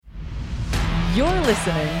You're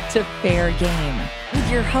listening to Fair Game with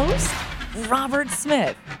your host, Robert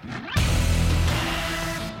Smith.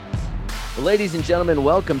 Well, ladies and gentlemen,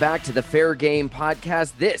 welcome back to the Fair Game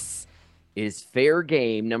podcast. This is Fair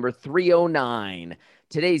Game number 309.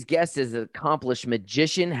 Today's guest is an accomplished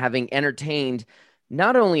magician, having entertained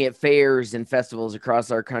not only at fairs and festivals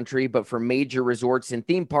across our country, but for major resorts and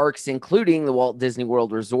theme parks, including the Walt Disney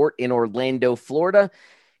World Resort in Orlando, Florida.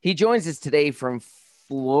 He joins us today from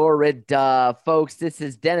Florida. Folks, this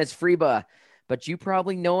is Dennis Freba, but you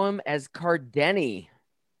probably know him as Cardeni.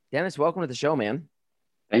 Dennis, welcome to the show, man.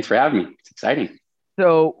 Thanks for having me. It's exciting.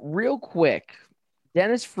 So real quick,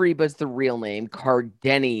 Dennis Freba is the real name.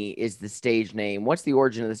 Cardeni is the stage name. What's the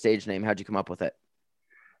origin of the stage name? How'd you come up with it?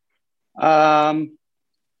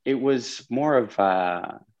 It was more of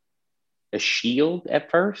a shield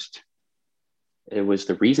at first. It was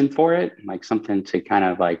the reason for it, like something to kind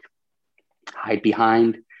of like hide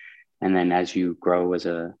behind. And then as you grow as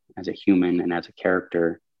a human and as a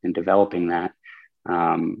character and developing that,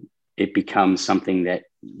 it becomes something that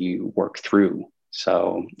you work through.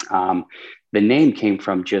 So the name came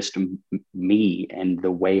from just me and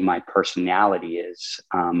the way my personality is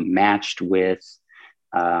matched with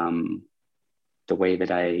the way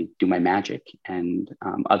that I do my magic and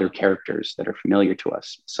other characters that are familiar to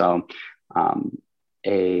us. So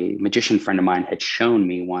a magician friend of mine had shown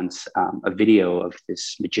me once a video of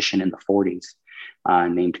this magician in the 40s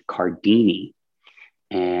named Cardini.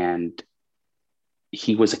 And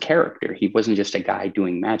he was a character. He wasn't just a guy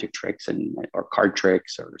doing magic tricks or card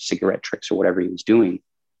tricks or cigarette tricks or whatever he was doing.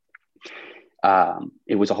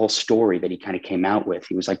 It was a whole story that he kind of came out with.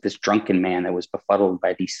 He was like this drunken man that was befuddled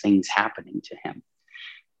by these things happening to him.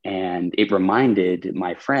 And it reminded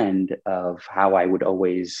my friend of how I would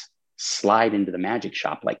always slide into the magic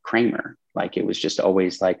shop like Kramer. Like it was just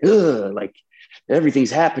always like, ugh, like everything's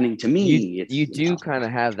happening to me. You do kind of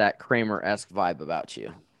have that Kramer-esque vibe about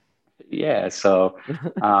you. Yeah. So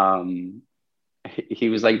he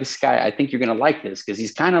was like, this guy, I think you're going to like this because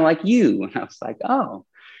he's kind of like you. And I was like, oh.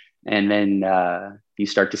 And then you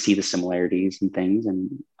start to see the similarities and things.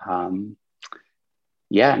 And and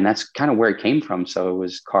that's kind of where it came from. So it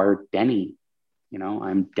was Cardeni,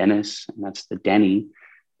 I'm Dennis, and that's the Denny.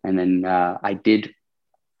 And then I did,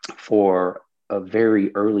 for a very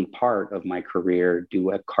early part of my career, do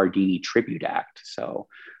a Cardini tribute act. So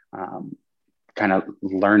kind of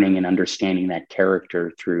learning and understanding that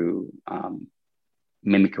character through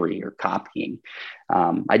mimicry or copying.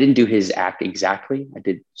 I didn't do his act exactly. I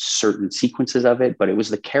did certain sequences of it, but it was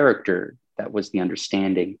the character that was the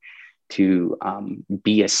understanding to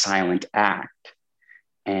be a silent act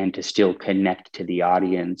and to still connect to the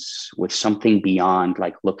audience with something beyond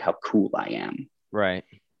like, look how cool I am. Right.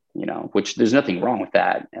 Which there's nothing wrong with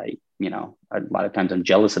that. A lot of times I'm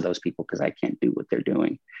jealous of those people because I can't do what they're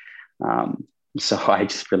doing. So I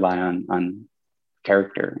just rely on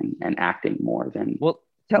character and acting more than. Well,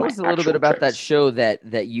 tell us a little bit about that show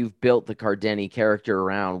that you've built the Cardeni character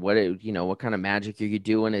around. What kind of magic are you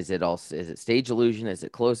doing? Is it stage illusion? Is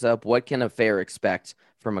it close up? What can a fair expect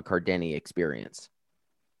from a Cardeni experience?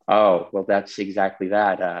 Oh, well, that's exactly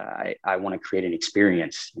that. I want to create an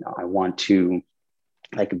experience. I want to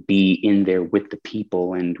like be in there with the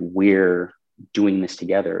people, and we're doing this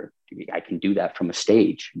together. I can do that from a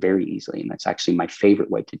stage very easily. And that's actually my favorite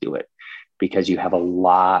way to do it, because you have a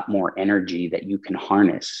lot more energy that you can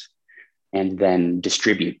harness and then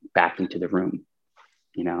distribute back into the room.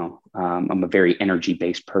 I'm a very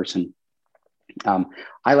energy-based person.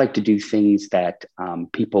 I like to do things that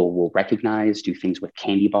people will recognize, do things with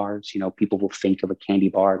candy bars. People will think of a candy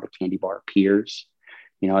bar, the candy bar appears.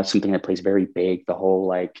 It's something that plays very big. The whole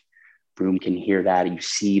like room can hear that. And you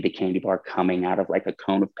see the candy bar coming out of like a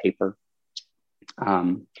cone of paper.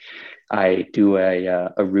 I do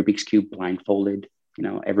a Rubik's Cube blindfolded.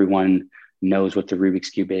 Everyone knows what the Rubik's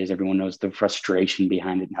Cube is. Everyone knows the frustration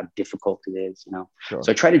behind it and how difficult it is. Sure.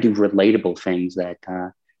 So I try to do relatable things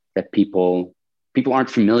that people aren't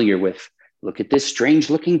familiar with. Look at this strange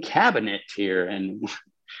looking cabinet here, and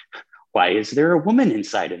why is there a woman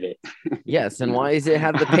inside of it? Yes, and why does it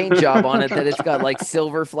have the paint job on it that it's got like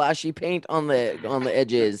silver flashy paint on the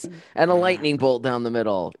edges and a lightning bolt down the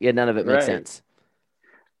middle? Yeah, none of it makes sense.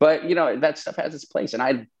 But that stuff has its place,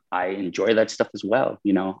 and I enjoy that stuff as well.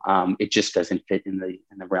 It just doesn't fit in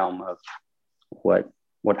the realm of what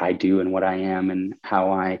I do and what I am and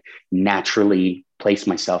how I naturally place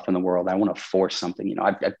myself in the world. I want to force something.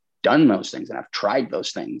 I've done those things and I've tried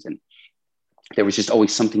those things, and there was just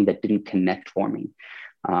always something that didn't connect for me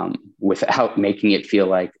without making it feel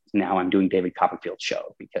like now I'm doing David Copperfield's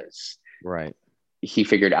show, because right. he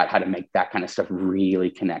figured out how to make that kind of stuff really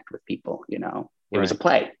connect with people. You know, it was a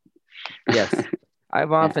play. Yes.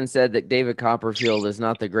 I've often said that David Copperfield is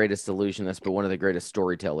not the greatest illusionist, but one of the greatest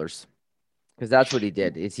storytellers. Because that's what he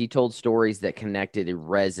did, is he told stories that connected and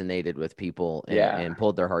resonated with people and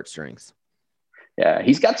pulled their heartstrings. Yeah,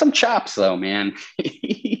 he's got some chops though, man.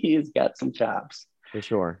 He's got some chops. For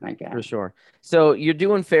sure. Okay. For sure. So you're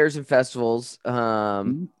doing fairs and festivals. How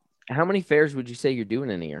many fairs would you say you're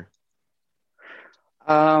doing in a year?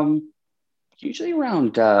 Usually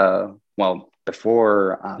around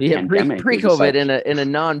before pandemic. Pre-COVID, like, in a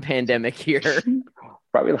non-pandemic year.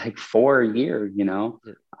 Probably like 4 a year, you know.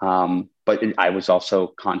 But I was also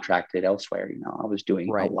contracted elsewhere, you know. I was doing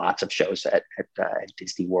lots of shows at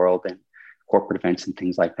Disney World and corporate events and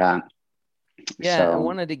things like that. Yeah, so I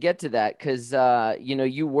wanted to get to that because, you know,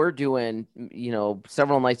 you were doing, you know,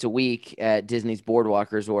 several nights a week at Disney's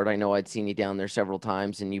Boardwalk Resort. I know I'd seen you down there several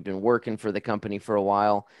times, and you've been working for the company for a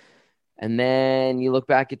while. And then you look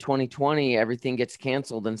back at 2020, everything gets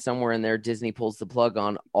canceled, and somewhere in there, Disney pulls the plug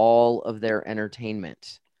on all of their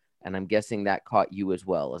entertainment. And I'm guessing that caught you as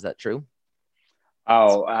well. Is that true?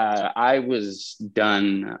 Oh, I was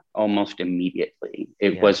done almost immediately.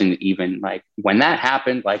 It wasn't even like when that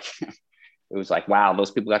happened, like it was like, wow,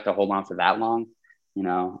 those people got to hold on for that long, you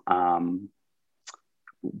know.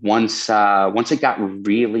 Once it got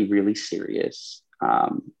really, really serious,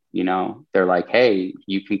 you know, they're like, hey,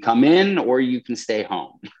 you can come in or you can stay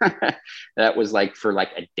home. That was like for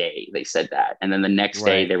like a day, they said that. And then the next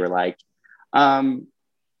day they were like,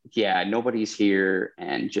 yeah, nobody's here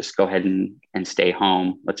and just go ahead and stay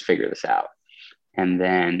home. Let's figure this out. And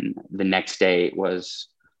then the next day it was,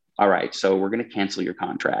 all right, so we're going to cancel your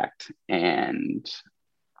contract and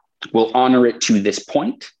we'll honor it to this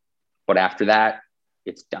point. But after that,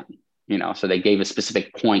 it's done. You know, so they gave a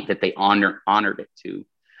specific point that they honored it to.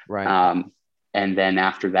 Right. And then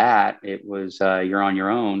after that, it was you're on your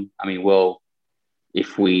own. I mean,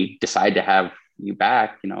 if we decide to have you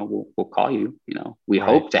back, you know, we'll call you. You know, we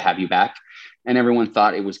hope to have you back. And everyone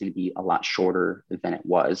thought it was going to be a lot shorter than it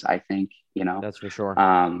was. I think, you know, that's for sure.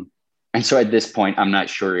 And so at this point, I'm not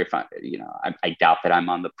sure if I doubt that I'm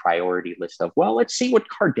on the priority list of, well, let's see what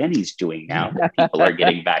Cardeni's doing now that people are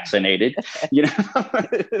getting vaccinated, you know.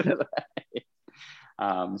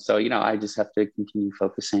 So, you know, I just have to continue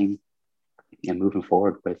focusing and moving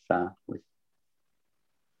forward with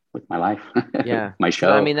my life, my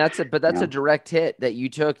show. I mean, that's a direct hit that you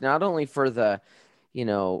took, not only for the, you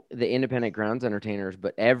know, the independent grounds entertainers,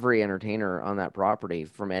 but every entertainer on that property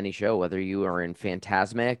from any show, whether you are in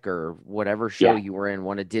Fantasmic or whatever show you were in,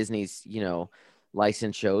 one of Disney's, you know,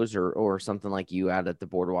 licensed shows or something like you out at the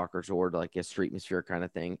Boardwalk Resort, like a Streetmosphere kind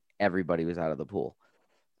of thing. Everybody was out of the pool.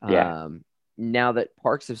 Now that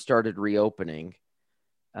parks have started reopening,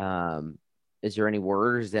 is there any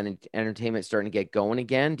word? Is then entertainment starting to get going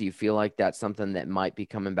again? Do you feel like that's something that might be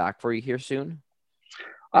coming back for you here soon?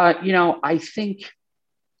 You know, I think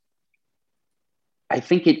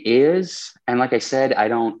it is. And like I said, I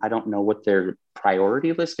don't know what their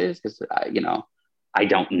priority list is because, you know, I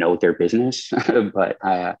don't know their business, but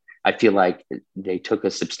I feel like they took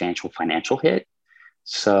a substantial financial hit.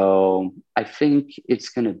 So I think it's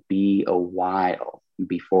going to be a while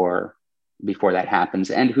before that happens.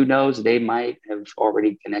 And who knows, they might have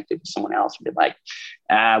already connected with someone else and been like,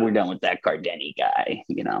 we're done with that Cardeni guy,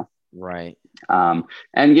 you know? Right. And,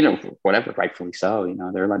 you know, whatever, rightfully so, you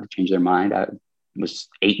know, they're allowed to change their mind. I was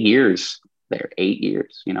 8 years there, 8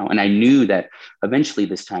 years, you know, and I knew that eventually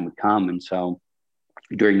this time would come. And so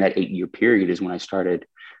during that 8-year period is when I started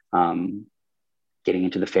getting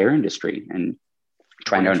into the fair industry and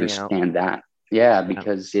trying to understand that. Yeah,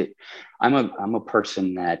 because I'm a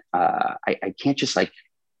person that I can't just like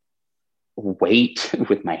wait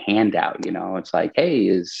with my hand out, you know. It's like, hey,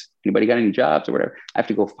 is anybody got any jobs or whatever? I have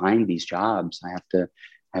to go find these jobs. I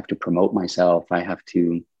have to promote myself. I have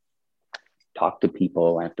to talk to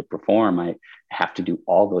people. I have to perform. I have to do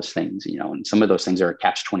all those things, you know. And some of those things are a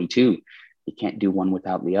catch-22. You can't do one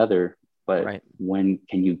without the other. But when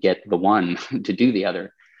can you get the one to do the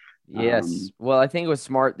other? Yes. Well, I think it was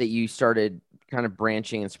smart that you started kind of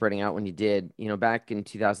branching and spreading out when you did. You know, back in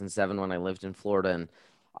 2007 when I lived in Florida, and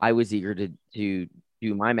I was eager to do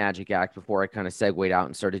my magic act before I kind of segued out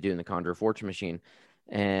and started doing the Conjure Fortune Machine.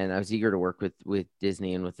 And I was eager to work with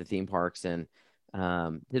Disney and with the theme parks, and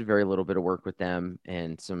did very little bit of work with them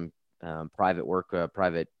and some private work,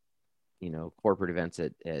 you know, corporate events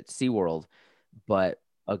at SeaWorld. But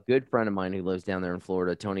a good friend of mine who lives down there in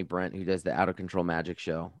Florida, Tony Brent, who does the Out of Control Magic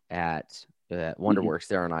Show at Wonderworks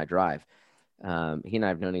there on iDrive. He and I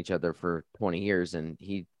have known each other for 20 years, and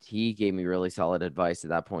he gave me really solid advice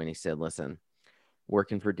at that point. He said, listen,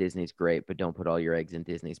 working for Disney's great, but don't put all your eggs in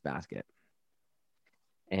Disney's basket.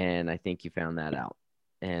 And I think you found that out.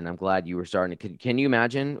 And I'm glad you were starting to. Can you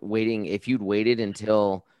imagine waiting if you'd waited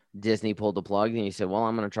until Disney pulled the plug and you said, well,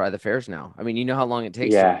 I'm going to try the fairs now? I mean, you know how long it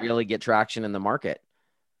takes to really get traction in the market.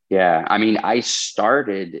 Yeah. I mean, I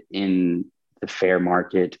started in the fair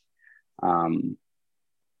market. I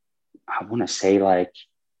want to say like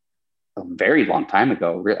a very long time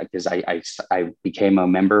ago, because I became a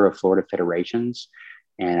member of Florida Federations,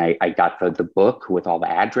 and I got the book with all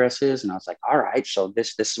the addresses, and I was like, all right, so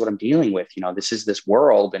this is what I'm dealing with. You know, this is this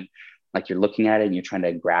world, and like you're looking at it and you're trying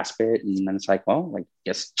to grasp it, and then it's like, well, like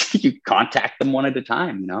guess you contact them one at a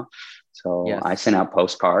time, you know. So yes. I sent out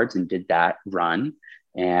postcards and did that run,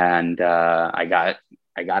 and I got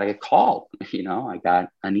a call, you know, I got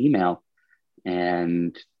an email,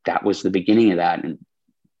 and that was the beginning of that. And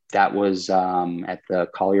that was at the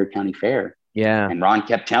Collier County Fair. Yeah. And Ron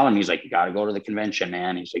kept telling me, he's like, you got to go to the convention,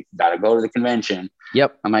 man. He's like, you got to go to the convention.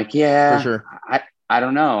 Yep. I'm like, yeah, for sure. I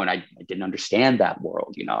don't know. And I didn't understand that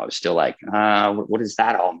world. You know, I was still like, what does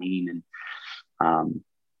that all mean? And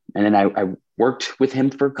then I worked with him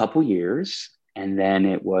for a couple years. And then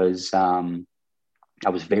it was, I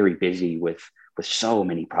was very busy with so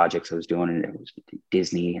many projects I was doing. And it was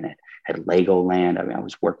Disney, and it had Legoland. I mean, I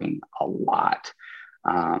was working a lot.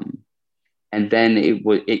 And then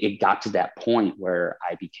it got to that point where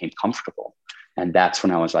I became comfortable. And that's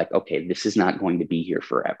when I was like, okay, this is not going to be here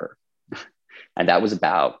forever. And that was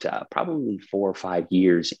about probably 4 or 5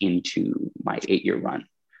 years into my 8-year run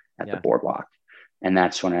at the Boardwalk. And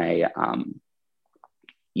that's when I,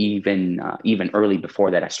 even early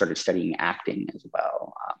before that, I started studying acting as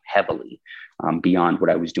well, heavily, beyond what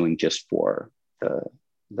I was doing just for the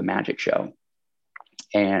magic show.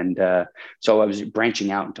 And so I was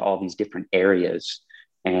branching out into all these different areas.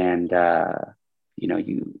 And, you know,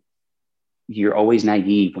 you're always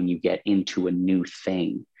naive when you get into a new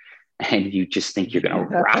thing, and you just think you're going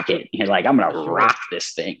to rock it. You're like, I'm going to rock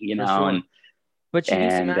this thing, you know? Sure. But you do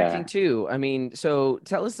some acting too. I mean, so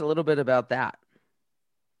tell us a little bit about that.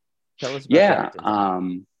 Tell us about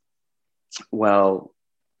that. Well,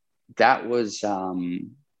 that was, the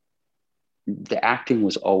acting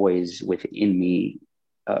was always within me,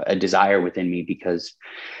 a desire within me, because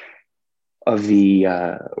of the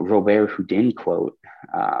Robert Houdin quote,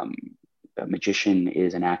 a magician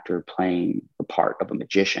is an actor playing the part of a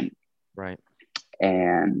magician. Right.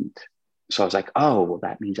 And so I was like, oh, well,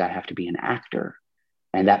 that means I have to be an actor.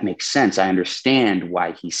 And that makes sense. I understand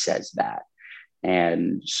why he says that.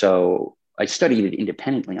 And so I studied it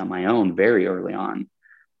independently on my own very early on.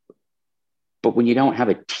 But when you don't have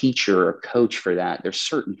a teacher or coach for that, there's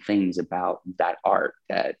certain things about that art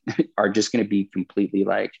that are just going to be completely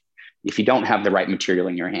like, if you don't have the right material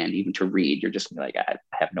in your hand, even to read, you're just like, I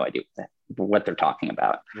have no idea what they're talking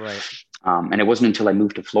about. Right. And it wasn't until I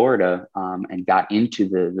moved to Florida and got into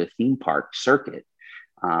the theme park circuit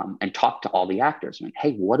and talked to all the actors. I mean,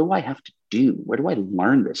 hey, what do I have to do? Where do I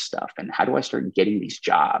learn this stuff? And how do I start getting these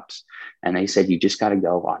jobs? And they said, you just got to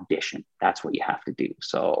go audition. That's what you have to do.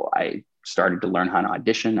 So I started to learn how to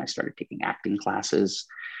audition. I started taking acting classes.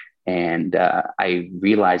 And I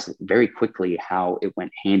realized very quickly how it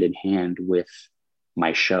went hand in hand with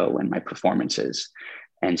my show and my performances.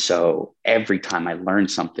 And so every time I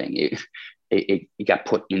learned something, it got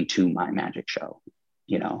put into my magic show.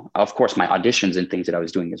 You know, of course, my auditions and things that I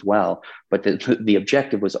was doing as well. But the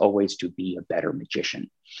objective was always to be a better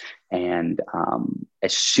magician. And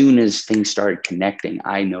as soon as things started connecting,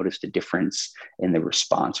 I noticed a difference in the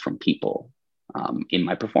response from people in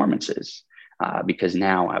my performances. Because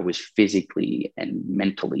now I was physically and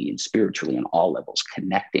mentally and spiritually on all levels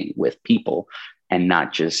connecting with people, and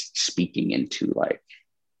not just speaking into like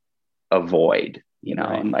a void, you know,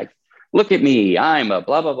 right. And like, look at me, I'm a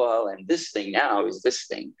blah, blah, blah. And this thing now is this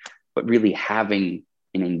thing, but really having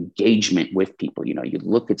an engagement with people. You know, you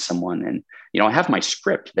look at someone and, you know, I have my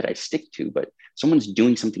script that I stick to, but someone's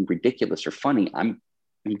doing something ridiculous or funny. I'm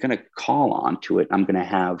going to call on to it. I'm going to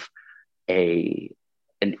have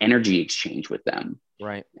an energy exchange with them.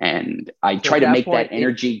 Right. And I try to make that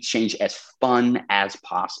energy exchange as fun as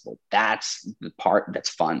possible. That's the part that's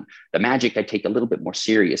fun. The magic I take a little bit more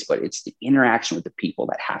serious, but it's the interaction with the people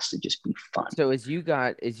that has to just be fun. So as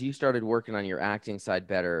you started working on your acting side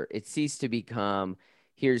better, it ceased to become,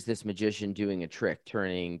 here's this magician doing a trick,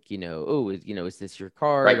 turning, you know, is this your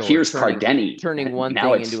card? Right. Here's Cardeni. Turning one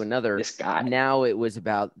thing into another. This guy. Now it was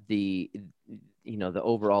about the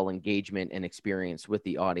overall engagement and experience with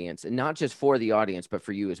the audience, and not just for the audience, but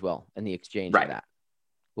for you as well. And the exchange of that.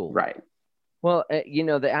 Cool. Right. Well,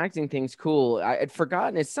 the acting thing's cool. I had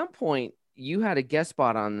forgotten at some point, you had a guest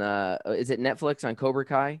spot on the is it Netflix on Cobra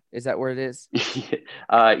Kai? Is that where it is?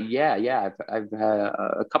 Yeah. I've had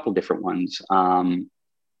a couple different ones.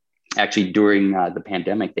 Actually, during the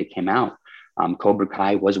pandemic, they came out. Cobra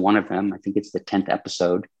Kai was one of them. I think it's the 10th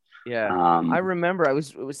episode. Yeah. I remember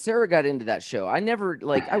Sarah got into that show. I never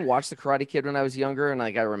I watched The Karate Kid when I was younger, and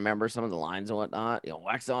like I remember some of the lines and whatnot,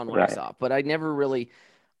 wax on, wax off. But I never really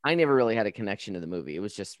had a connection to the movie. It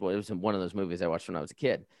was one of those movies I watched when I was a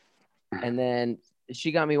kid. And then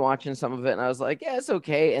she got me watching some of it, and I was like, yeah, it's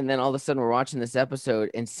okay. And then all of a sudden we're watching this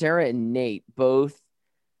episode, and Sarah and Nate both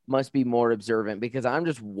must be more observant because I'm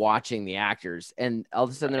just watching the actors, and all of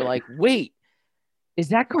a sudden they're like, wait, is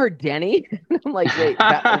that Cardenny? I'm like, wait,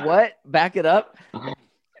 what? Back it up.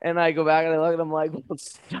 And I go back and I look and I'm like, well,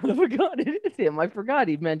 son of a gun, it is him. I forgot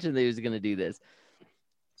he mentioned that he was going to do this.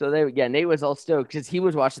 So Nate was all stoked because he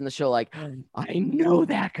was watching the show like, I know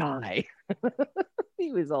that guy.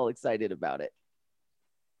 He was all excited about it.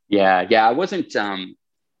 Yeah. I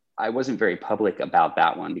wasn't very public about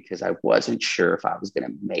that one because I wasn't sure if I was going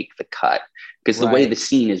to make the cut because the way the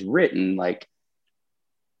scene is written, like,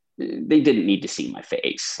 they didn't need to see my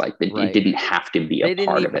face. Like it didn't have to be a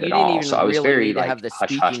part of it at all. So I was very like have the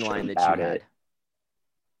hush-hush line that about you it.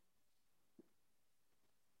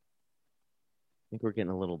 I think we're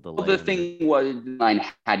getting a little delay. Well, the thing was, line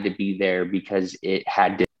had to be there because it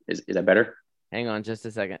had to. Is that better? Hang on just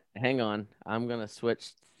a second. Hang on. I'm going to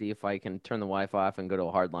switch, see if I can turn the Wi-Fi off and go to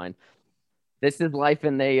a hard line. This is life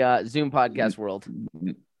in the Zoom podcast world.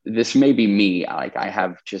 This may be me. Like I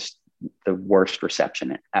have just the worst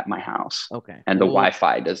reception at my house. Okay. And the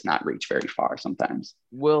Wi-Fi does not reach very far sometimes.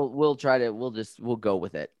 We'll go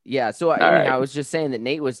with it. Yeah. So I was just saying that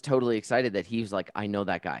Nate was totally excited that he was like, I know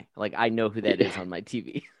that guy. Like, I know who that is on my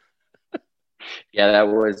TV. Yeah, that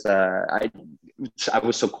was, I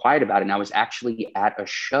was so quiet about it. And I was actually at a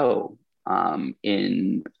show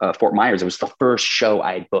in Fort Myers. It was the first show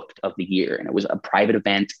I had booked of the year. And it was a private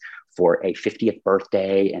event for a 50th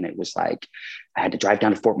birthday. And it was like, I had to drive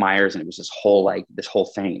down to Fort Myers, and it was this whole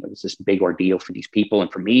thing. It was this big ordeal for these people. And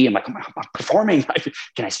for me, I'm like, I'm performing.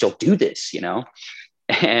 Can I still do this?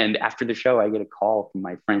 And after the show, I get a call from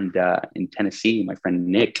my friend in Tennessee, my friend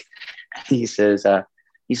Nick. He says,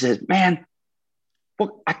 man,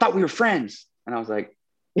 well, I thought we were friends. And I was like,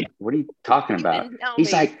 what are you talking about?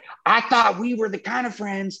 He's like, I thought we were the kind of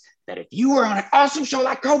friends that if you were on an awesome show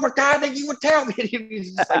like Cobra Kai, that you would tell me. He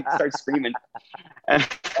just starts screaming.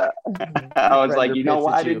 I was like, you know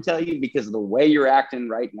why I didn't tell you? Because of the way you're acting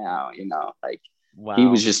right now, wow. He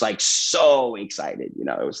was just like so excited.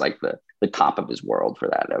 It was like the top of his world for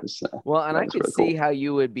that. That was and I could see how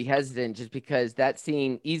you would be hesitant just because that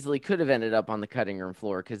scene easily could have ended up on the cutting room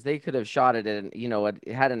floor because they could have shot it and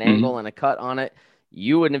it had an angle and a cut on it.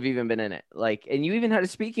 You wouldn't have even been in it. And you even had a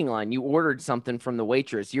speaking line. You ordered something from the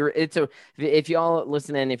waitress. If y'all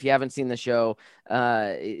listen in, if you haven't seen the show,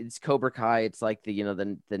 it's Cobra Kai. It's like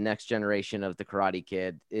the next generation of the Karate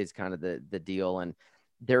Kid is kind of the deal. And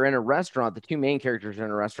they're in a restaurant. The two main characters are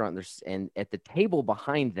in a restaurant. And at the table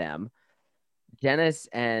behind them, Dennis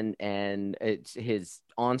and it's his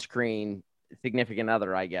on-screen significant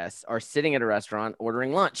other, I guess, are sitting at a restaurant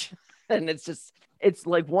ordering lunch. And it's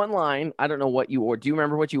like one line. I don't know what you ordered. Do you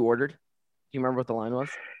remember what you ordered? Do you remember what the line was?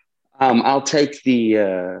 I'll take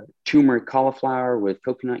the turmeric cauliflower with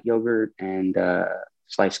coconut yogurt and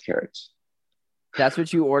sliced carrots. That's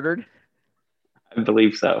what you ordered? I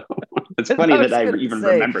believe so. It's funny that I even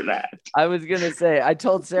remember that. I was going to say, I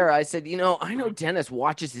told Sarah, I said, I know Dennis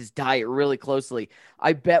watches his diet really closely.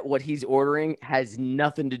 I bet what he's ordering has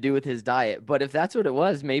nothing to do with his diet. But if that's what it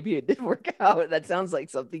was, maybe it did work out. That sounds like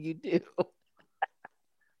something you do.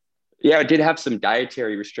 Yeah, I did have some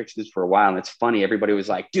dietary restrictions for a while. And it's funny. Everybody was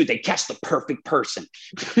like, dude, they cast the perfect person.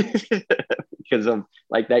 Because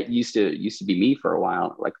that used to be me for a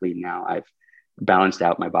while. Luckily now I've balanced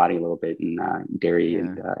out my body a little bit, and dairy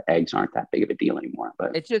and eggs aren't that big of a deal anymore.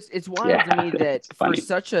 But it's wild to me that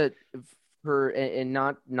and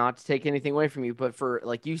not to take anything away from you, but for,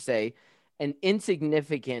 like you say, an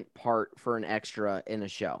insignificant part for an extra in a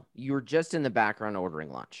show. You were just in the background ordering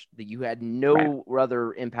lunch, that you had no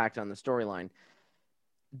other impact on the storyline.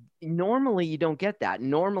 Normally you don't get that.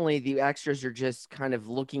 Normally the extras are just kind of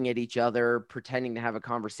looking at each other, pretending to have a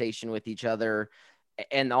conversation with each other,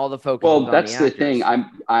 and all the focus. Well, that's the thing.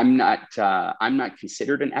 I'm not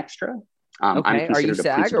considered an extra. I'm considered are you a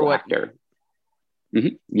SAG principal or what? actor.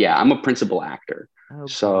 Mm-hmm. Yeah, I'm a principal actor. Oh,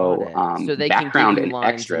 so they background can give you and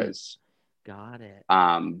extras. Got it.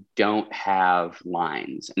 don't have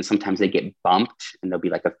lines. And sometimes they get bumped and there'll be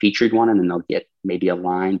like a featured one and then they'll get maybe a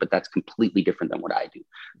line, but that's completely different than what I do.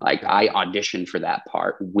 Like I auditioned for that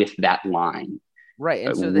part with that line. Right.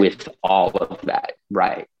 And so with all of that.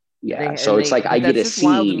 Right. Yeah. So it's like I get to see.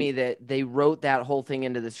 Wild to me that they wrote that whole thing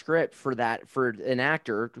into the script for an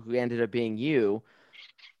actor who ended up being you.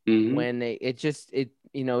 Mm-hmm. When it's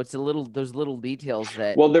those little details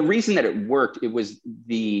that. Well, the reason that it worked, it was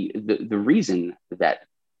the reason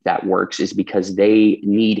that works is because they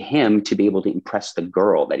need him to be able to impress the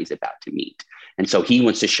girl that he's about to meet. And so he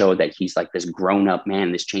wants to show that he's like this grown up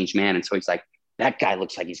man, this changed man. And so he's like, that guy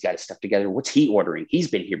looks like he's got his stuff together. What's he ordering? He's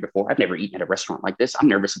been here before. I've never eaten at a restaurant like this. I'm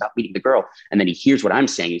nervous about meeting the girl. And then he hears what I'm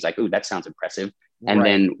saying. He's like, ooh, that sounds impressive. And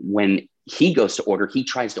then when he goes to order, he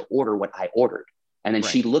tries to order what I ordered. And then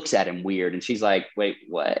she looks at him weird and she's like, wait,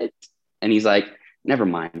 what? And he's like, never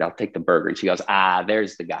mind, I'll take the burger. And she goes,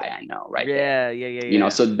 there's the guy I know, right? Yeah. You know,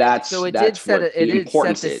 so it did set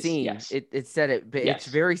the scene. Yes. It set it, but it's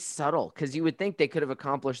very subtle because you would think they could have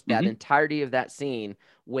accomplished that entirety of that scene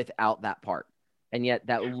without that part. And yet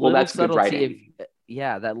that little subtlety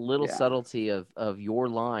subtlety of your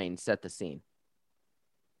line set the scene.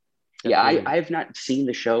 I've not seen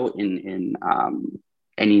the show in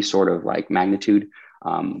any sort of like magnitude.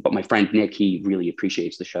 But my friend Nick, he really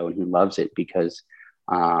appreciates the show and he loves it because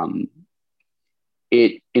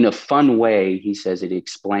it, in a fun way, he says it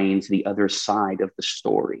explains the other side of the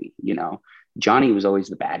story. You know, Johnny was always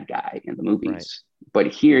the bad guy in the movies, but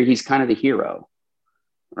here he's kind of the hero,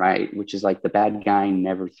 right? Which is like the bad guy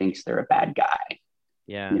never thinks they're a bad guy.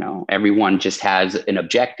 Yeah. You know, everyone just has an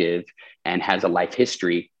objective and has a life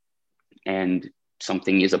history and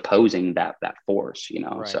something is opposing that force, you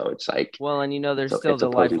know? So it's like, well, and you know, there's still the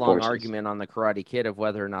lifelong argument on the Karate Kid of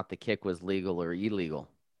whether or not the kick was legal or illegal.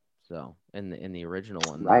 So in the original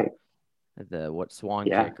one, right. The swan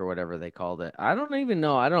kick or whatever they called it. I don't even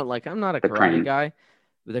know. I'm not a karate guy.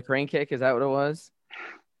 The crane kick, is that what it was?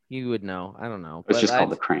 You would know. I don't know. It's just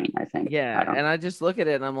called the crane, I think. Yeah. And I just look at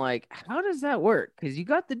it and I'm like, how does that work? Because you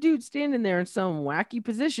got the dude standing there in some wacky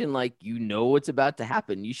position. Like, you know what's about to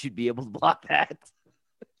happen. You should be able to block that.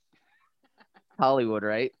 Hollywood,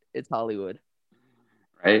 right? It's Hollywood.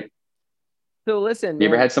 Right. So listen. You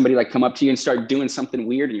ever had somebody like come up to you and start doing something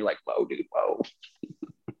weird and you're like, whoa, dude, whoa.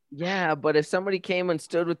 Yeah. But if somebody came and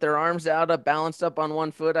stood with their arms out, balanced up on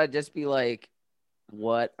one foot, I'd just be like,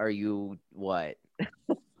 what?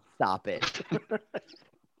 Stop it.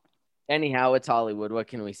 Anyhow, it's Hollywood. What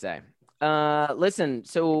can we say? Listen,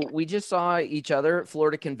 so we just saw each other at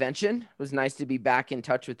Florida Convention. It was nice to be back in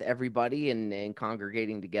touch with everybody and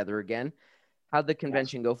congregating together again. How'd the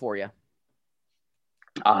convention go for you?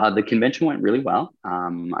 The convention went really well.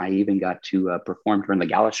 I even got to perform during the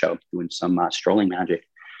gala show doing some strolling magic.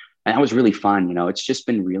 And that was really fun. You know, it's just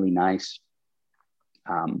been really nice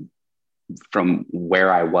from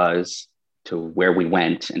where I was to where we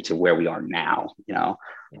went and to where we are now, you know,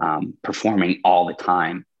 performing all the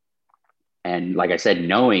time. And like I said,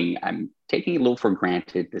 knowing I'm taking it a little for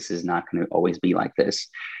granted, this is not going to always be like this.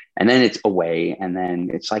 And then it's away. And then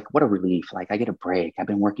it's like, what a relief. Like I get a break. I've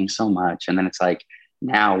been working so much. And then it's like,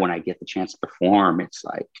 now when I get the chance to perform, it's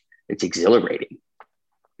like, it's exhilarating.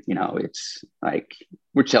 You know, it's like,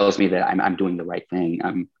 which tells me that I'm doing the right thing.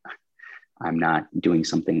 I'm not doing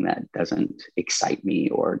something that doesn't excite me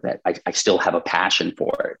or that I still have a passion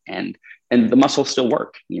for it. And the muscles still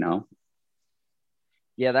work, you know?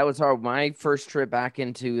 Yeah, that was hard. My first trip back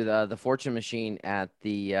into the Fortune Machine at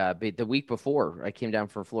the week before I came down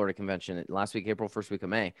for Florida Convention last week, April, first week of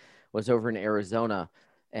May, was over in Arizona.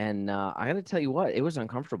 And I got to tell you what, it was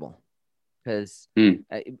uncomfortable because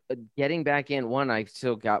getting back in, I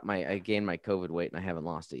still got I gained my COVID weight and I haven't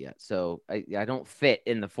lost it yet. So I don't fit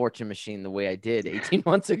in the Fortune Machine the way I did 18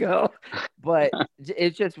 months ago, but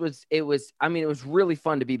it was really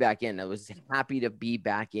fun to be back in. I was happy to be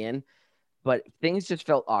back in, but things just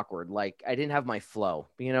felt awkward. Like I didn't have my flow,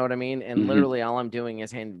 you know what I mean? And literally all I'm doing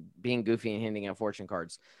is being goofy and handing out fortune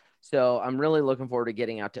cards. So I'm really looking forward to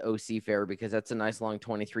getting out to OC Fair because that's a nice long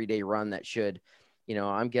 23-day run that should, you know,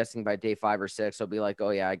 I'm guessing by day 5 or 6, I'll be like,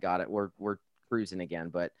 oh yeah, I got it. We're cruising again.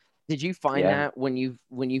 But did you find that when you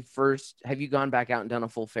first, have you gone back out and done a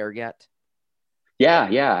full fair yet? Yeah.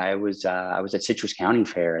 I was at Citrus County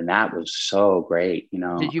Fair and that was so great. You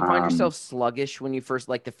know, did you find yourself sluggish when you first,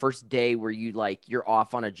 like the first day where you like, you're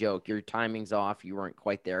off on a joke, your timing's off, you weren't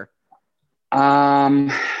quite there?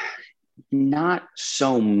 Not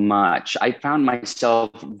so much. I found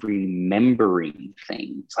myself remembering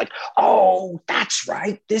things like, oh, that's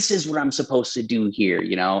right. This is what I'm supposed to do here,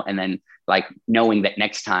 you know? And then like knowing that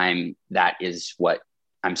next time that is what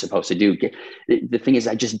I'm supposed to do. The thing is,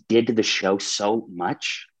 I just did the show so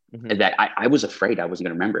much Mhm. that I was afraid I wasn't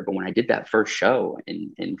going to remember it. But when I did that first show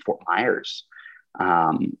in Fort Myers,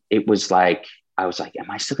 it was like, I was like,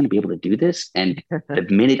 am I still going to be able to do this? And the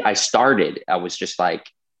minute I started, I was just like,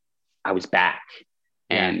 I was back.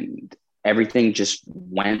 Yeah. And everything just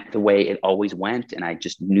went the way it always went. And I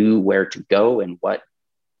just knew where to go and what,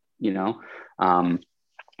 you know.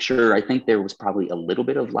 Sure, I think there was probably a little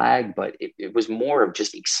bit of lag, but it was more of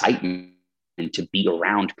just excitement and to be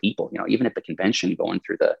around people, even at the convention, going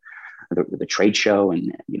through the trade show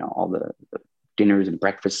and, all the dinners and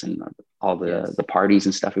breakfasts and all the parties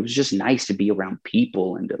and stuff. It was just nice to be around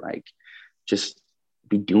people and to like just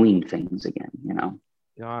be doing things again.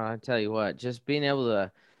 God, I tell you what, just being able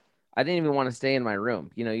to, I didn't even want to stay in my room.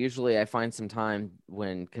 Usually I find some time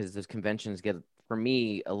because those conventions get, for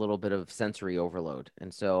me, a little bit of sensory overload.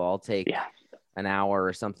 And so I'll take an hour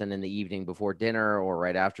or something in the evening before dinner or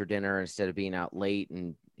right after dinner, instead of being out late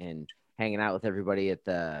and hanging out with everybody at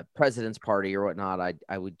the president's party or whatnot.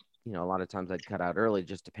 I would, a lot of times I'd cut out early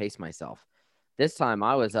just to pace myself. This time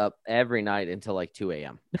I was up every night until like 2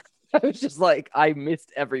 a.m. I was just like, I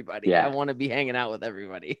missed everybody. Yeah. I want to be hanging out with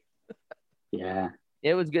everybody. Yeah.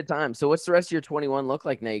 It was a good time. So what's the rest of your 21 look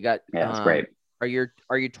like now? You got, that's great. Are your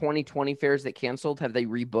 2020 fairs that canceled, have they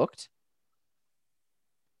rebooked?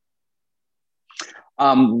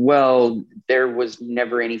 Well, there was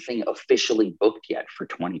never anything officially booked yet for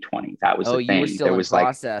 2020. That was the thing. You were still there in was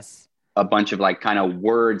process. Like a bunch of like kind of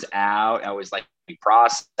words out. I was like in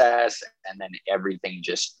process, and then everything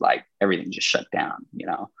just shut down,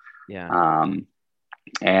 Yeah.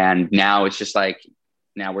 And now it's just like,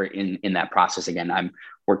 now we're in that process again. I'm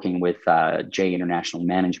working with J International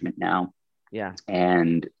Management now. Yeah.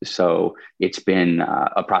 And so it's been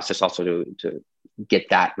a process also to get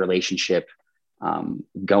that relationship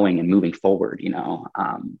going and moving forward,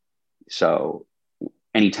 so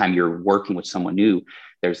anytime you're working with someone new,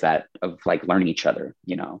 there's that of like learning each other,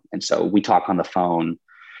 and so we talk on the phone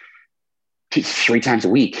 3 times a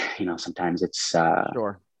week. Sometimes it's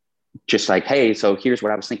Sure. just like, hey, so here's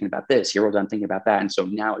what I was thinking about this, here what I'm thinking about that. And so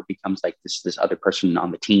now it becomes like this other person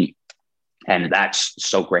on the team. And that's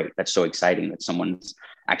so great. That's so exciting that someone's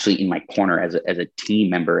actually in my corner as a team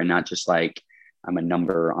member, and not just like I'm a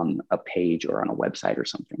number on a page or on a website or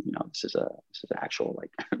something. This is an actual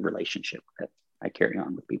like relationship that I carry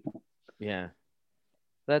on with people. Yeah,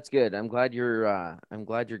 that's good. I'm glad you're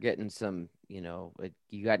getting some, you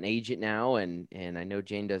got an agent now, and I know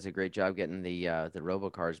Jane does a great job getting the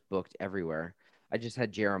robocars booked everywhere. I just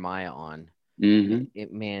had Jeremiah on.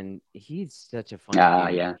 Mm-hmm. Man, he's such a fun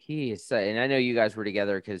dude. Yeah. He is, and I know you guys were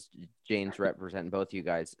together because Jane's representing both you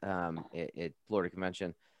guys at Florida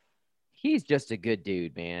Convention. He's just a good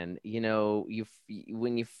dude, man.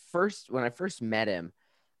 When I first met him,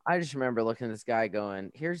 I just remember looking at this guy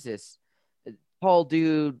going, here's this tall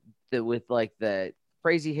dude that with like the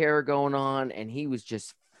crazy hair going on, and he was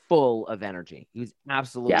just full of energy. He was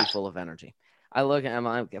absolutely full of energy. I look at him,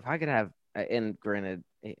 like, if I could have, and granted,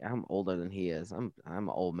 I'm older than he is. I'm an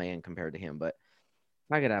old man compared to him, but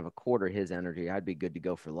if I could have a quarter of his energy, I'd be good to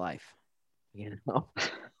go for life. Yeah.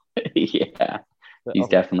 He's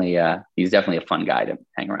definitely a fun guy to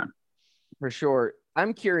hang around. For sure.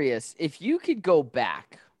 I'm curious, if you could go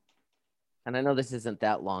back, and I know this isn't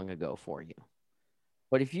that long ago for you,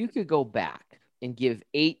 but if you could go back and give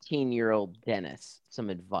 18-year-old Dennis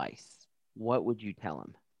some advice, what would you tell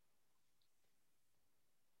him?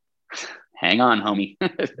 Hang on, homie.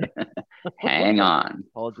 Hang on.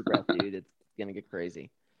 Hold your breath, dude. It's going to get crazy.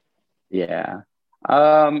 Yeah.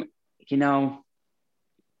 I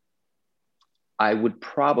would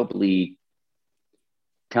probably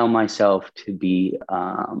tell myself to be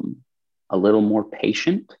a little more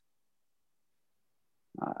patient.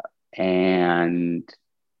 And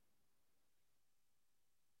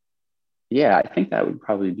yeah, I think that would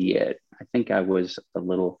probably be it. I think I was a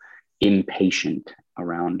little impatient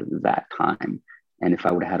around that time. And if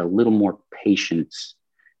I would have had a little more patience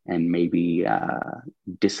and maybe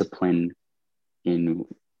discipline in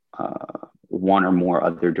one or more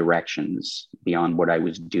other directions beyond what I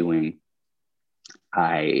was doing,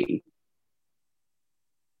 I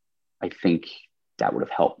think that would have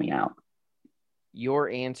helped me out. Your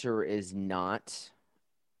answer is not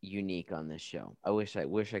unique on this show. I wish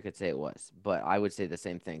I could say it was, but I would say the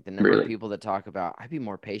same thing. The number of people that talk about, I'd be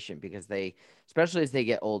more patient, because especially as they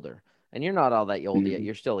get older, and you're not all that old yet,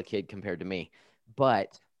 you're still a kid compared to me,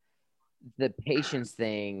 but the patience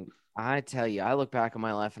thing, I tell you, I look back on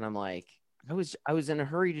my life and I'm like, I was in a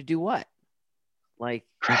hurry to do what? Like,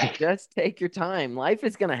 just take your time. Life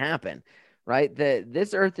is going to happen. right?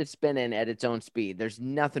 This earth is spinning at its own speed. There's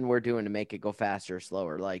nothing we're doing to make it go faster or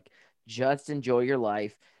slower. Like, just enjoy your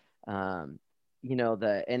life. Um,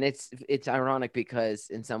 and it's ironic because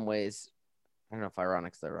in some ways, I don't know if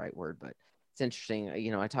ironic's the right word, but it's interesting.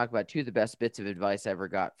 I talk about two of the best bits of advice I ever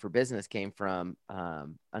got for business came from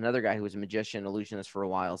another guy who was a magician, illusionist for a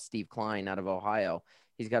while, Steve Klein out of Ohio.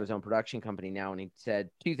 He's got his own production company now. And he said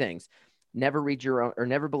two things: never read your own, or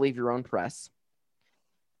never believe your own press.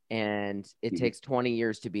 And it takes 20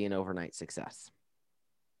 years to be an overnight success.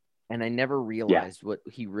 And I never realized what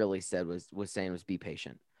he really said was saying was be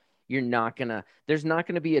patient. There's not going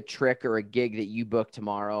to be a trick or a gig that you book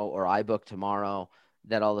tomorrow or I book tomorrow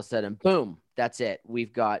that all of a sudden, boom, that's it.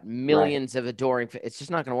 We've got millions of adoring. It's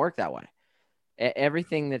just not going to work that way.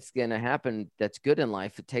 Everything that's going to happen that's good in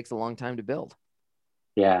life, it takes a long time to build.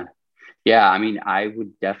 Yeah. Yeah. I mean, I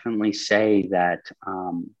would definitely say that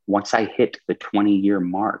once I hit the 20-year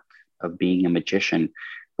mark of being a magician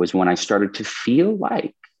was when I started to feel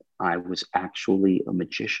like I was actually a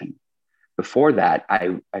magician. Before that,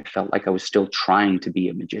 I felt like I was still trying to be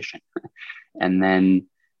a magician. And then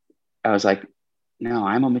I was like, no,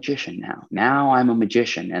 I'm a magician now. Now I'm a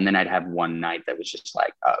magician. And then I'd have one night that was just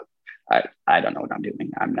like, oh, I don't know what I'm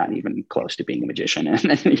doing. I'm not even close to being a magician. And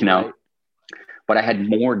then, Right. But I had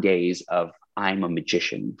more days of I'm a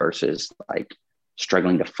magician versus like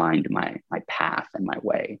struggling to find my path and my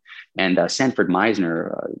way. And Sanford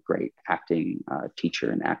Meisner, a great acting teacher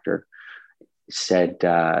and actor, said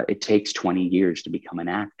it takes 20 years to become an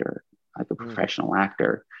actor, like a professional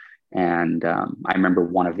actor. And I remember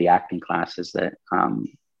one of the acting classes that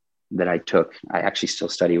I took. I actually still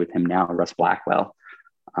study with him now, Russ Blackwell.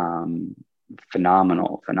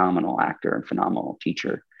 Phenomenal actor and phenomenal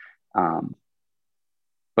teacher.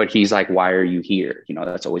 But he's like, why are you here?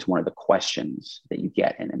 That's always one of the questions that you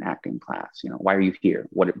get in an acting class. Why are you here?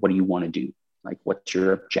 What do you want to do? Like, what's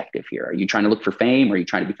your objective here? Are you trying to look for fame or are you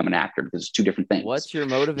trying to become an actor? Because it's two different things. What's your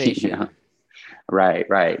motivation? Right.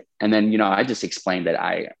 And then, I just explained that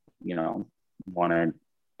I, want to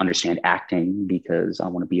understand acting because I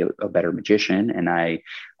want to be a better magician. And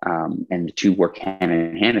and the two work hand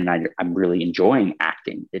in hand. And I'm really enjoying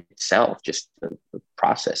acting itself, just the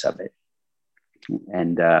process of it.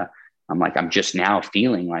 And I'm like, I'm just now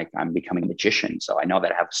feeling like I'm becoming a magician. So I know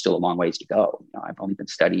that I have still a long ways to go. I've only been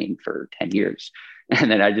studying for 10 years.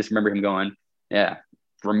 And then I just remember him going, yeah,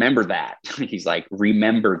 remember that. He's like,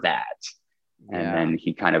 remember that. Yeah. And then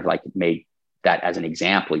he kind of like made that as an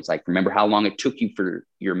example. He's like, remember how long it took you for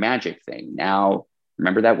your magic thing. Now,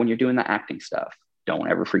 remember that when you're doing the acting stuff. Don't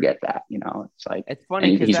ever forget that. It's like, it's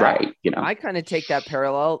funny because he's right. I kind of take that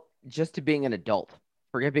parallel just to being an adult.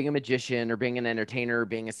 Forget being a magician or being an entertainer or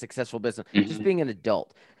being a successful business, just being an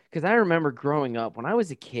adult. Because I remember growing up when I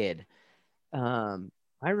was a kid, I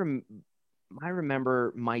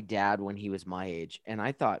remember my dad when he was my age, and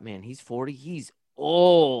I thought, man, he's 40, he's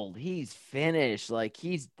old, he's finished, like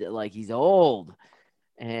he's old.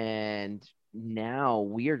 And now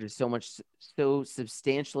we are just so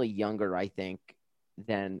substantially younger, I think,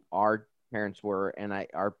 than our parents were, and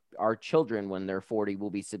our children when they're 40 will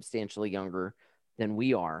be substantially younger than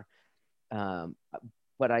we are.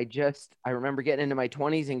 But I remember getting into my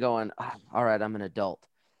 20s and going, oh, all right, I'm an adult.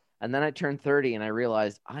 And then I turned 30 and I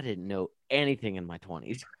realized I didn't know anything in my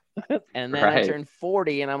 20s. And then I turned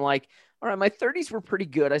 40 and I'm like, all right, my 30s were pretty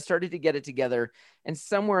good. I started to get it together. And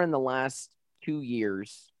somewhere in the last 2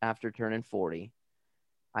 years after turning 40,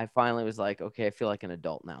 I finally was like, okay, I feel like an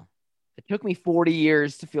adult now. It took me 40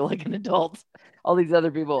 years to feel like an adult. All these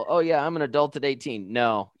other people, oh yeah, I'm an adult at 18.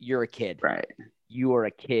 No, you're a kid. Right. You are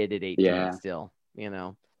a kid at 18 still,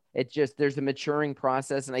 it's just, there's a maturing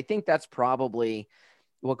process. And I think that's probably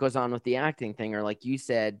what goes on with the acting thing. Or like you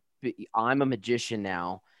said, I'm a magician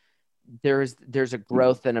now. There's a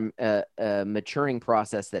growth and a maturing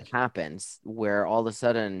process that happens where all of a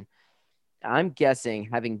sudden, I'm guessing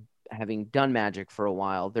having done magic for a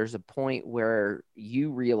while, there's a point where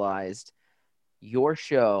you realized your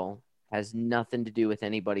show has nothing to do with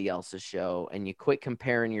anybody else's show, and you quit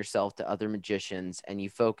comparing yourself to other magicians and you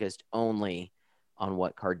focused only on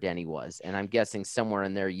what Cardeni was. And I'm guessing somewhere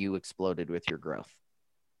in there you exploded with your growth.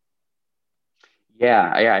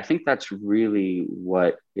 Yeah, I think that's really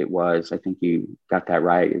what it was. I think you got that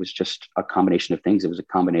right. It was just a combination of things. It was a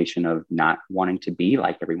combination of not wanting to be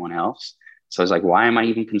like everyone else. So I was like, why am I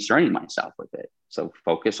even concerning myself with it? So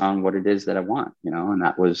focus on what it is that I want, and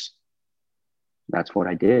that's what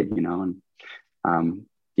I did, and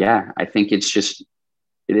I think it's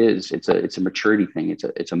a maturity thing.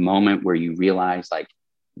 It's a moment where you realize like,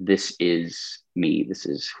 this is me, this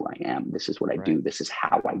is who I am, this is what I do, this is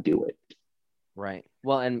how I do it. Right.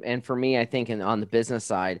 Well, and for me, I think on the business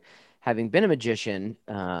side, having been a magician,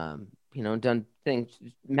 done things,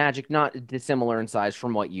 magic not dissimilar in size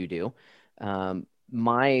from what you do.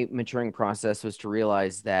 My maturing process was to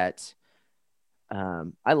realize that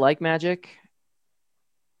I like magic,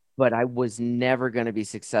 but I was never going to be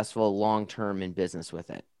successful long term in business with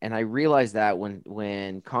it. And I realized that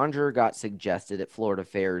when Conjure got suggested at Florida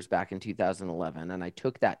Fairs back in 2011, and I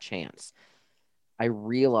took that chance. I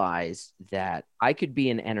realized that I could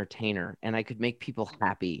be an entertainer and I could make people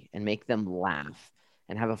happy and make them laugh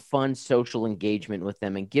and have a fun social engagement with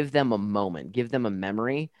them and give them a moment, give them a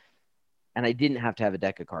memory. And I didn't have to have a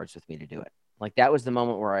deck of cards with me to do it. Like that was the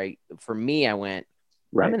moment where I went, I'm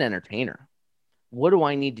Right. an entertainer. What do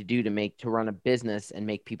I need to do to run a business and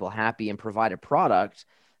make people happy and provide a product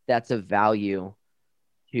that's of value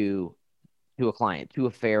to a client, to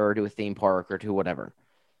a fair or to a theme park or to whatever?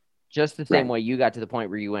 Just the same Right. way you got to the point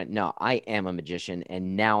where you went, no, I am a magician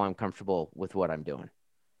and now I'm comfortable with what I'm doing.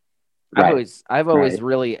 Right. I've Right. always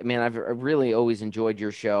really, man, I've really always enjoyed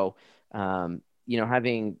your show.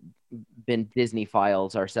 Having been Disney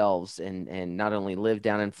files ourselves and not only lived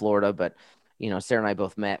down in Florida, but, Sarah and I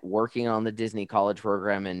both met working on the Disney college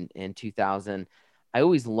program in 2000. I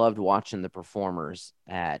always loved watching the performers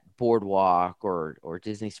at Boardwalk or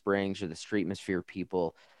Disney Springs or the Streetmosphere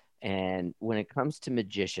people. And when it comes to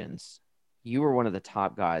magicians, you were one of the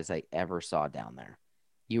top guys I ever saw down there.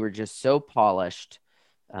 You were just so polished.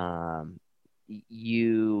 Um,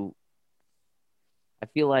 you, I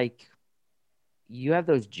feel like you have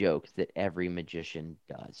those jokes that every magician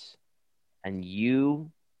does, and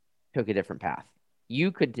you took a different path.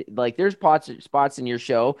 You could like, there's spots in your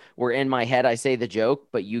show where in my head I say the joke,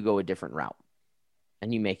 but you go a different route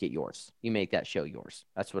and you make it yours. You make that show yours.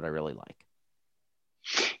 That's what I really like.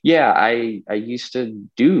 Yeah, I used to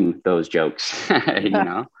do those jokes,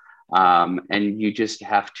 and you just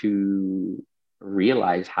have to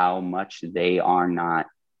realize how much they are not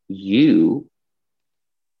you.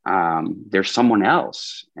 They're someone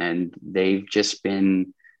else, and they've just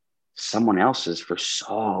been someone else's for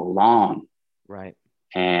so long, Right.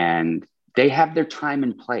 and they have their time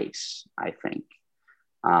and place. I think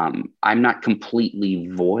I'm not completely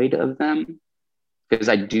void of them because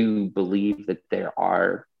I do believe that there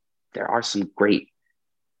are some great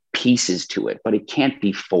pieces to it, but it can't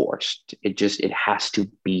be forced. It has to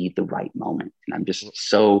be the right moment. And I'm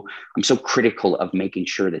so critical of making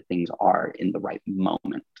sure that things are in the right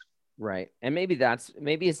moment. Right. And maybe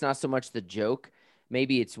it's not so much the joke.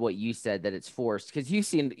 Maybe it's what you said that it's forced because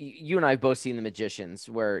you and I have both seen The Magicians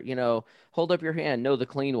where, hold up your hand, know the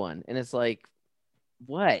clean one. And it's like,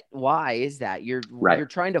 what? Why is that? Right. You're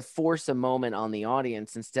trying to force a moment on the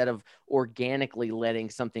audience instead of organically letting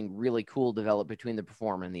something really cool develop between the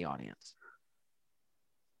performer and the audience.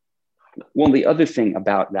 Well, the other thing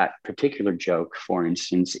about that particular joke, for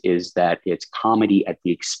instance, is that it's comedy at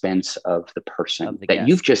the expense of the person Of the that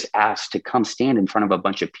you've guest. just asked to come stand in front of a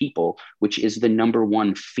bunch of people, which is the number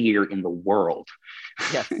one fear in the world.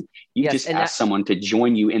 Yes. You Yes. just asked someone to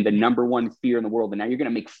join you in the number one fear in the world, and now you're going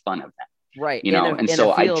to make fun of them, right. And In a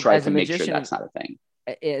so I field try as a to make sure magician, that's not a thing.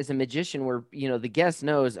 where, the guest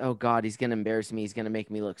knows, oh God, he's going to embarrass me. He's going to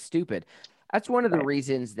make me look stupid. That's one of the Right.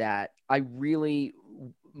 reasons that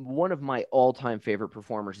one of my all-time favorite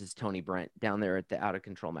performers is Tony Brent down there at the Out of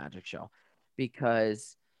Control Magic Show,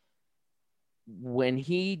 because when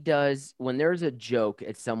there's a joke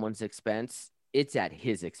at someone's expense, it's at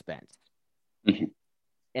his expense. Mm-hmm.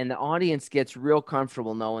 And the audience gets real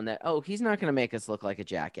comfortable knowing that, oh, he's not going to make us look like a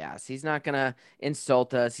jackass. He's not going to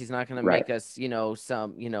insult us. He's not going to Right. make us,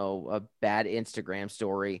 a bad Instagram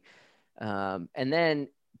story. And then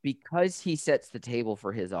because he sets the table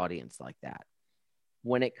for his audience like that,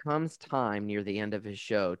 when it comes time near the end of his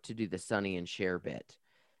show to do the Sonny and Cher bit,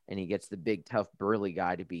 and he gets the big, tough, burly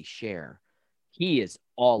guy to be Cher, he is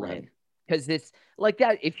all Right. in. Because it's like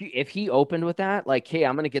that. If he opened with that, like, hey,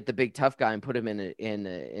 I'm gonna get the big tough guy and put him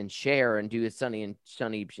in Cher and do his Sonny and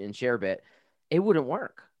Cher bit, it wouldn't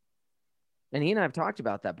work. And he and I have talked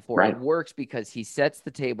about that before. It Right. works because he sets the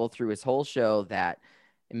table through his whole show that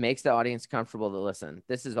it makes the audience comfortable to listen.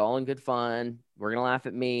 This is all in good fun. We're going to laugh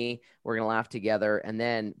at me. We're going to laugh together. And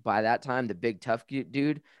then by that time, the big tough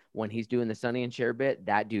dude, when he's doing the Sonny and Cher bit,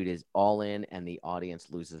 that dude is all in and the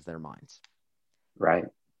audience loses their minds. Right.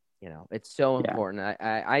 It's so Yeah. important.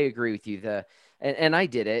 I agree with you. And I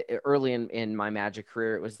did it early in my magic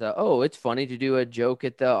career. It was it's funny to do a joke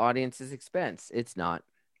at the audience's expense. It's not.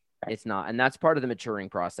 It's not. And that's part of the maturing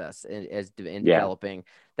process in Yeah. developing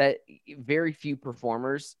that. Very few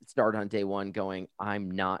performers start on day one going,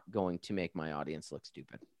 I'm not going to make my audience look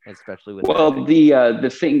stupid, especially with. Well,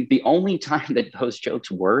 the only time that those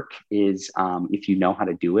jokes work is if you know how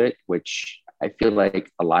to do it, which I feel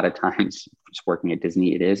like a lot of times just working at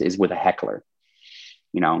Disney, it is with a heckler,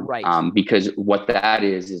 Right. Because what that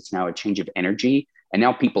is, it's now a change of energy. And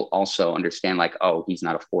now people also understand like, oh, he's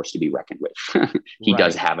not a force to be reckoned with. He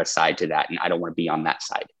does Right. have a side to that. And I don't want to be on that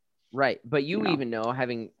side. Right. But you even know,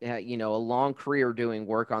 having, a long career doing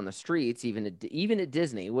work on the streets, even at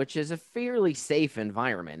Disney, which is a fairly safe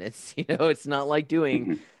environment. It's, it's not like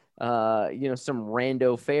doing, Mhm. some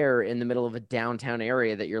rando fair in the middle of a downtown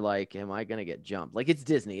area that you're like, am I going to get jumped? Like, it's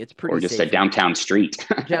Disney. It's pretty Or just safe. a downtown street.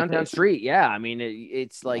 Downtown street. Yeah. I mean,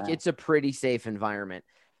 it's like, Yeah. it's a pretty safe environment.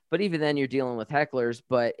 But even then you're dealing with hecklers.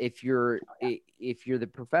 But if you're the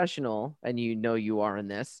professional, and you are in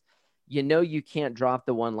this, you can't drop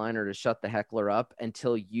the one liner to shut the heckler up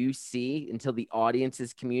until the audience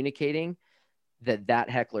is communicating that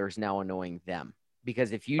heckler is now annoying them.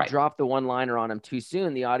 Because if you Right. drop the one liner on them too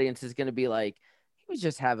soon, the audience is going to be like, he was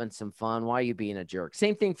just having some fun. Why are you being a jerk?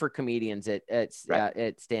 Same thing for comedians at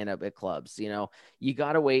stand-up at clubs. You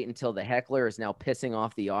got to wait until the heckler is now pissing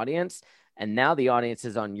off the audience. And now the audience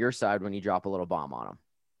is on your side when you drop a little bomb on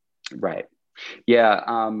them. Right.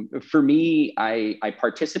 Yeah. For me, I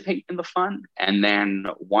participate in the fun. And then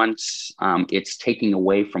once it's taking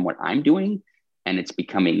away from what I'm doing and it's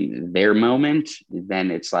becoming their moment, then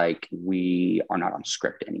it's like we are not on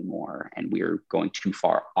script anymore and we're going too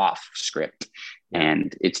far off script.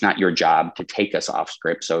 And it's not your job to take us off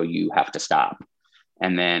script. So you have to stop.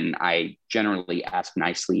 And then I generally ask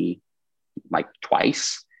nicely like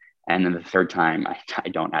twice. And then the third time, I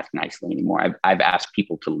don't ask nicely anymore. I've asked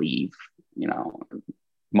people to leave,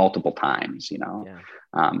 multiple times.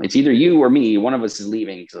 It's either you or me. One of us is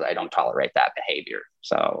leaving because I don't tolerate that behavior.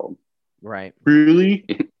 So, right, really,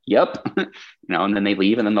 yep. And then they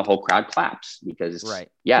leave, and then the whole crowd claps because,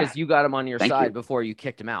 because you got them on your side you. before you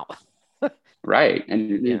kicked them out. Right,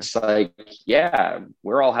 and it's like,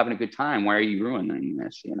 we're all having a good time. Why are you ruining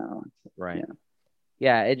this? Right.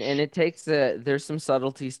 Yeah, and it takes there's some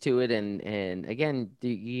subtleties to it, and again,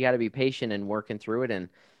 you got to be patient and working through it. And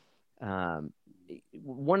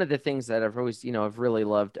one of the things that I've always, I've really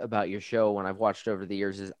loved about your show when I've watched over the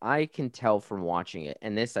years is I can tell from watching it,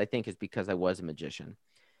 and this I think is because I was a magician.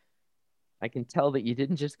 I can tell that you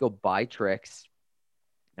didn't just go buy tricks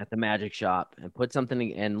at the magic shop and put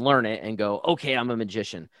something and learn it and go, okay, I'm a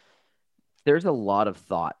magician. There's a lot of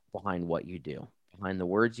thought behind what you do, behind the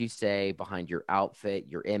words you say, behind your outfit,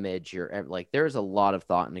 your image, there's a lot of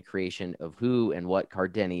thought in the creation of who and what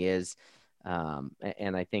Cardeni is.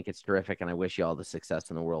 And I think it's terrific, and I wish you all the success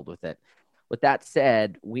in the world with it. With that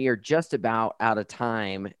said, we are just about out of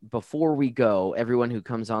time. Before we go, everyone who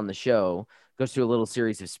comes on the show goes through a little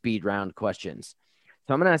series of speed round questions.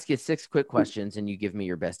 So I'm going to ask you 6 quick questions, and you give me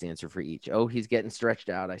your best answer for each. Oh, he's getting stretched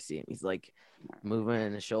out. I see him. He's like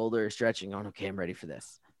moving his shoulder, stretching on. Okay, I'm ready for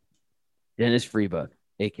this. Dennis Freba,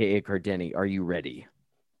 a.k.a. Cardeni, are you ready?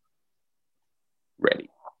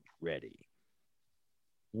 Ready.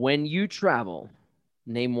 When you travel,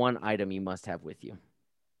 name one item you must have with you.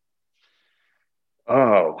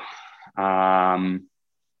 Oh, I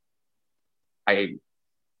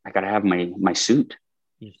gotta have my suit.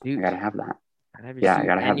 Your suit. I gotta have that. I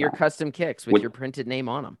gotta have and your that. custom kicks with your printed name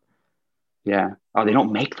on them. Yeah. Oh, they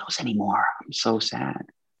don't make those anymore. I'm so sad.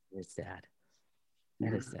 It's sad.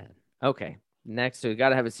 That is sad. Okay. Next, so we got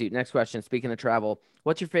to have a suit. Next question. Speaking of travel,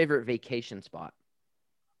 what's your favorite vacation spot?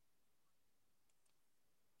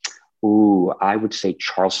 Ooh, I would say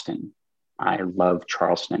Charleston. I love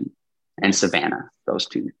Charleston and Savannah. Those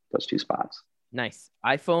two spots. Nice.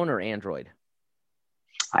 iPhone or Android?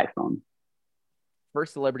 iPhone.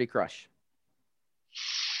 First celebrity crush?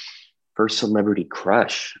 First celebrity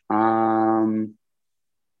crush.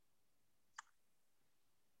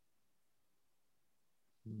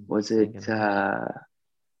 Was it? Oh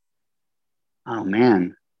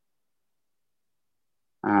man.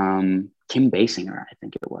 Kim Basinger, I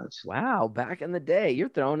think it was. Wow, back in the day, you're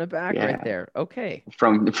throwing it back right there. Okay.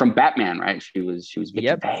 From Batman, right? She was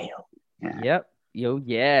Vicky Vale. Yeah. Yep.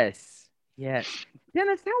 Yes.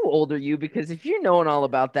 Dennis, how old are you? Because if you're knowing all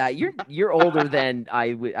about that, you're older than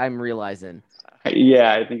I'm realizing.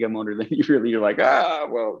 Yeah, I think I'm older than you. Really, you're like,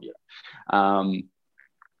 well, yeah.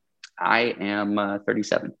 I am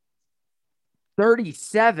 37.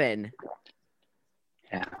 37.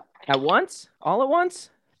 Yeah. At once? All at once?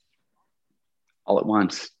 All at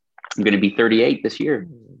once. I'm going to be 38 this year.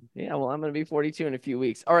 Yeah, well, I'm going to be 42 in a few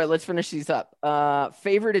weeks. All right, let's finish these up.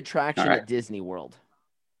 Favorite attraction at Disney World?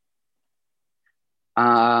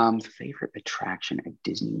 Favorite attraction at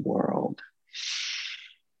Disney World?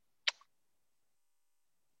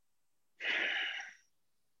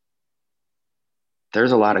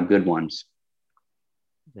 There's a lot of good ones.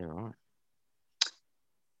 There are.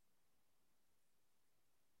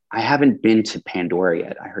 I haven't been to Pandora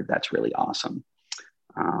yet. I heard that's really awesome.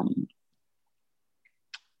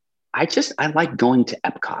 I like going to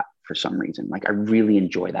Epcot for some reason. Like, I really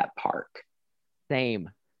enjoy that park. Same.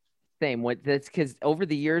 That's because over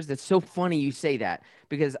the years, that's so funny you say that,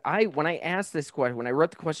 because when I asked this question, when I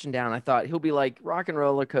wrote the question down, I thought he'll be like Rock and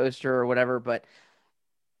Roller Coaster or whatever. But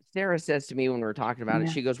Sarah says to me when we were talking about it,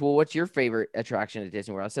 she goes, well, what's your favorite attraction at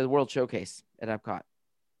Disney World? I said, the World Showcase at Epcot.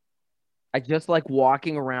 I just like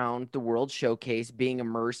walking around the World Showcase, being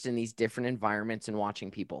immersed in these different environments and watching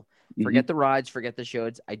people. Forget the rides, forget the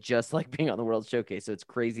shows. I just like being on the World Showcase. So it's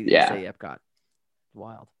crazy that you say Epcot. It's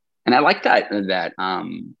wild. And I like that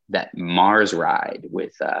Mars ride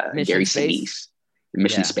with Gary Sinise.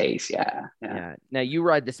 Mission Space, yeah. Now you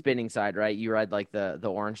ride the spinning side, right? You ride like the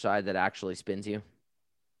orange side that actually spins you.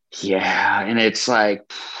 Yeah, and it's like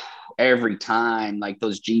every time, like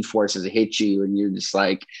those G-forces hit you, and you're just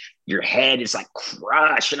like, your head is like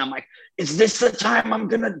crushed, and I'm like, is this the time I'm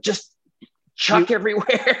gonna just chuck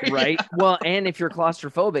everywhere? Right. Well, and if you're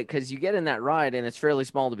claustrophobic, because you get in that ride and it's fairly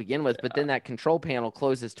small to begin with, but then that control panel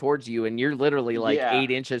closes towards you and you're literally like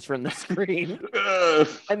 8 inches from the screen.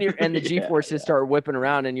 and the G-forces start whipping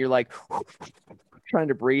around and you're like trying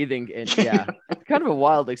to breathe and it's kind of a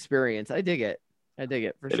wild experience. I dig it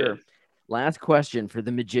for sure. Last question for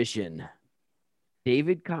the magician.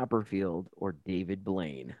 David Copperfield or David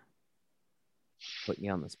Blaine? Putting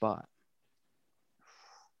you on the spot.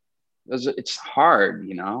 It's hard,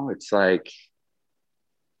 it's like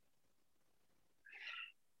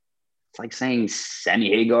saying Sammy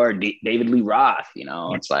Hagar, David Lee Roth,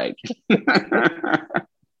 it's like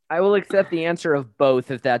I will accept the answer of both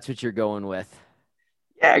if that's what you're going with.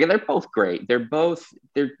 Yeah, they're both great. They're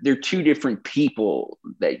two different people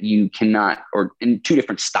that you cannot, or in two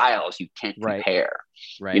different styles you can't compare.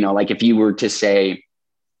 Right. Like if you were to say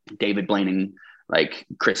David Blaine and like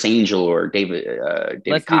Chris Angel, or David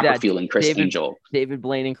Copperfield and Chris Angel. David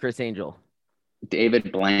Blaine and Chris Angel.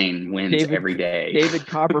 David Blaine wins every day. David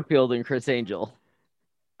Copperfield and Chris Angel.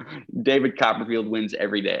 David Copperfield wins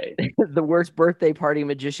every day. The worst birthday party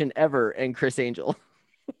magician ever, and Chris Angel.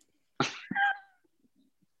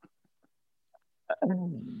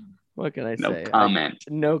 What can I say?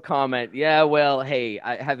 No comment. Yeah, well, hey,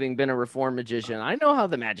 having been a reformed magician, I know how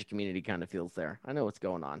the magic community kind of feels there. I know what's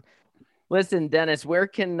going on. Listen, Dennis, where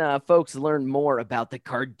can folks learn more about the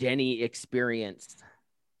Cardeni experience?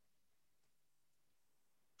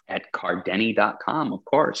 At Cardeni.com, of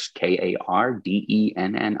course.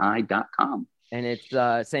 KARDENNI.com. And it's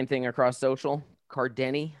same thing across social?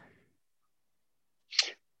 Cardeni?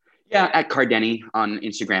 Yeah, at Cardeni on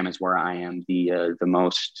Instagram is where I am the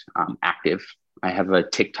most active. I have a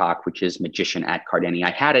TikTok, which is Magician at Cardeni.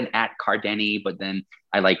 I had an at Cardeni, but then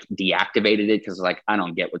I deactivated it because I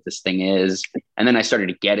don't get what this thing is. And then I started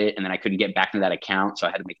to get it, and then I couldn't get back into that account, so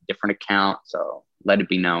I had to make a different account. So let it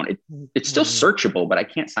be known. It's still searchable, but I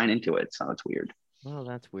can't sign into it, so it's weird. Well,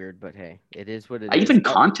 that's weird, but hey, it is what it is. I even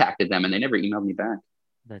contacted them, and they never emailed me back.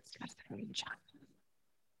 That's strange.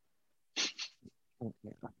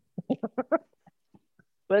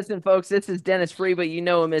 Listen, folks, this is Dennis Free, but you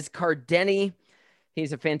know him as Cardeni.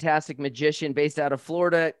 He's a fantastic magician based out of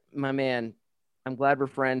Florida. My man, I'm glad we're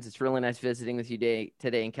friends. It's really nice visiting with you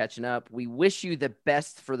today and catching up. We wish you the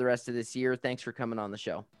best for the rest of this year. Thanks for coming on the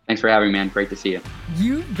show. Thanks for having me, man. Great to see you.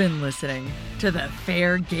 You've been listening to the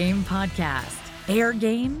Fair Game Podcast. Fair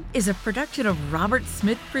Game is a production of Robert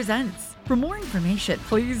Smith Presents. For more information,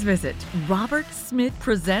 please visit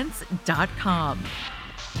robertsmithpresents.com.